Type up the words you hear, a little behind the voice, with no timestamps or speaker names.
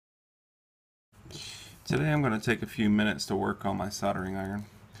Today I'm going to take a few minutes to work on my soldering iron.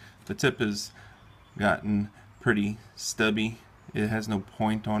 The tip has gotten pretty stubby. It has no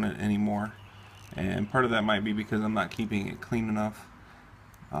point on it anymore, and part of that might be because I'm not keeping it clean enough.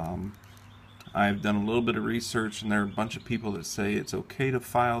 I've done a little bit of research, and there are a bunch of people that say it's okay to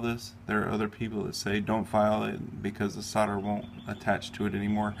file this. There are other people that say don't file it because the solder won't attach to it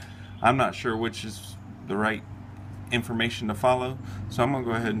anymore. I'm not sure which is the right information to follow, so I'm going to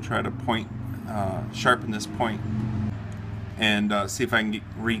go ahead and try to sharpen this point and see if I can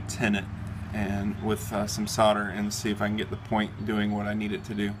re-tin it and with some solder and see if I can get the point doing what I need it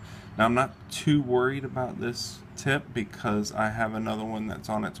to do. Now I'm not too worried about this tip because I have another one that's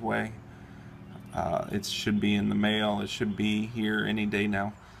on its way. It should be in the mail. It should be here any day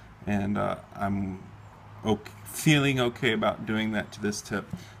now, and I'm feeling okay about doing that to this tip,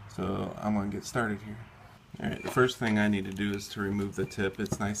 so I'm going to get started here. Alright, the first thing I need to do is to remove the tip.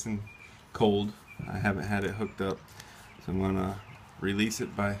 It's nice and cold. I haven't had it hooked up, so I'm going to release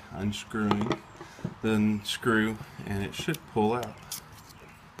it by unscrewing the screw, and it should pull out.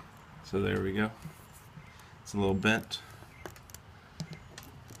 So there we go. It's a little bent,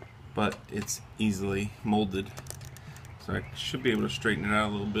 but it's easily molded, so I should be able to straighten it out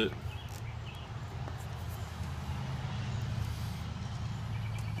a little bit.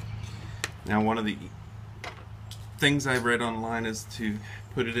 Now, one of the things I read online is to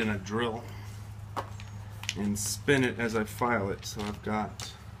put it in a drill and spin it as I file it. So I've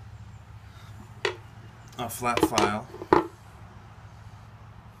got a flat file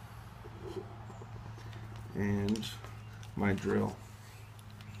and my drill.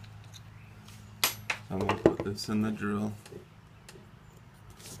 I'm going to put this in the drill.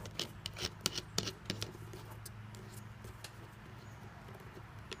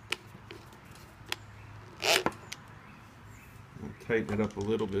 Tighten it up a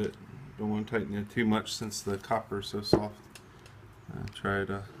little bit. Don't want to tighten it too much since the copper is so soft. Try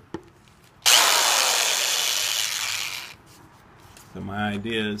to. So my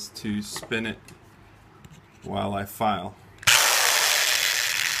idea is to spin it while I file.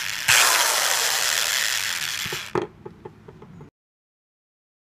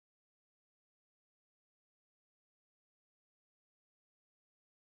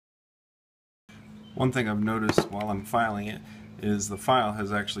 One thing I've noticed while I'm filing it is the file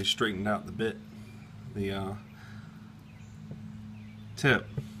has actually straightened out the bit, the tip,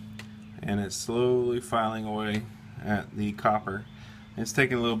 and it's slowly filing away at the copper. It's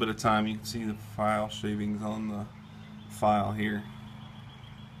taking a little bit of time. You can see the file shavings on the file here,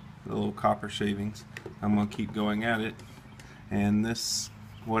 the little copper shavings. I'm going to keep going at it, and this,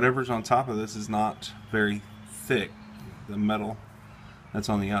 whatever's on top of this, is not very thick, the metal that's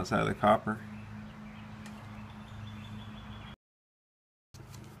on the outside of the copper.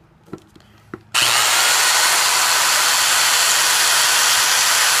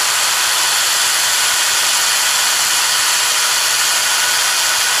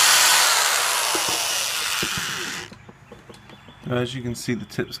 As you can see, the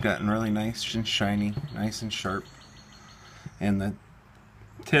tip's gotten really nice and shiny, nice and sharp, and the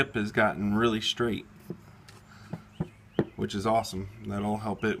tip has gotten really straight, which is awesome. That'll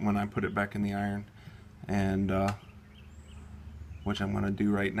help it when I put it back in the iron, and which I'm going to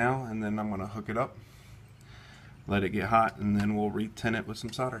do right now, and then I'm going to hook it up, let it get hot, and then we'll re-tin it with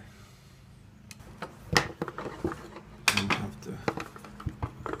some solder. And have to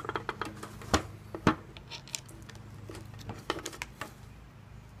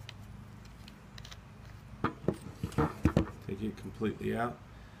take it completely out.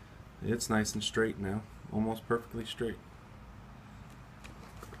 It's nice and straight now, almost perfectly straight.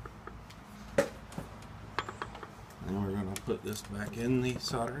 And we're going to put this back in the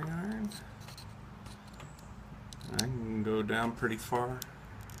soldering iron. I can go down pretty far,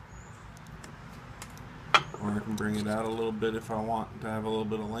 or I can bring it out a little bit if I want to have a little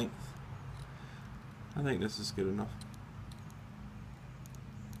bit of length. I think this is good enough.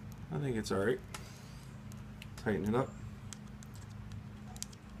 I think it's alright. Tighten it up.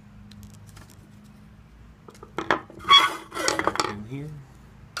 Back in here.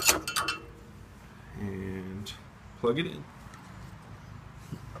 And plug it in.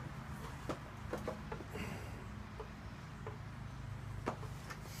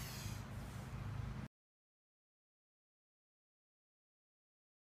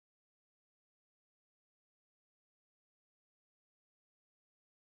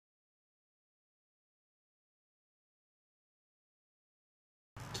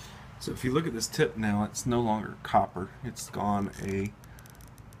 So if you look at this tip now, it's no longer copper. It's gone a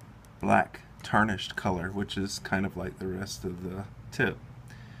black tarnished color, which is kind of like the rest of the tip.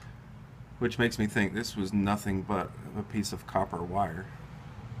 Which makes me think this was nothing but a piece of copper wire.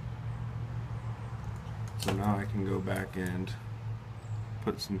 So now I can go back and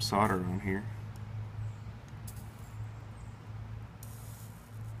put some solder on here.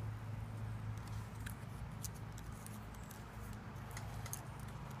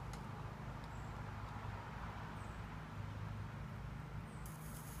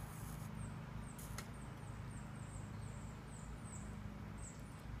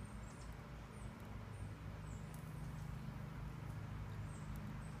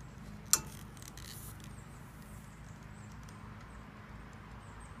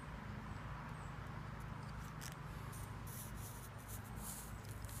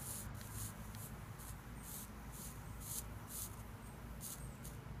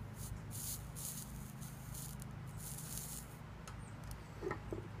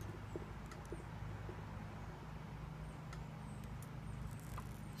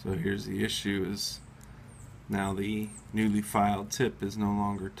 So here's the issue, is now the newly filed tip is no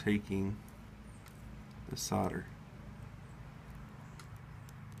longer taking the solder.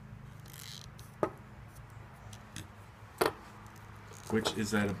 Which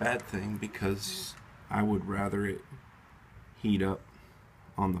is that a bad thing, because I would rather it heat up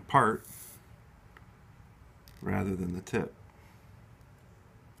on the part rather than the tip.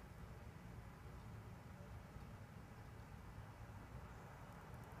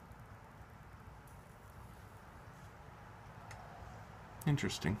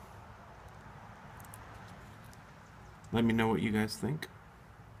 Interesting. Let me know what you guys think.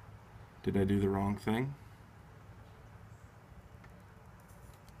 Did I do the wrong thing?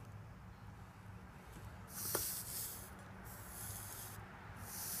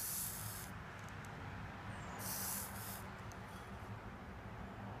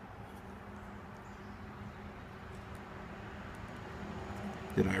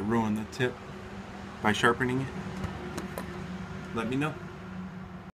 Did I ruin the tip by sharpening it? Let me know.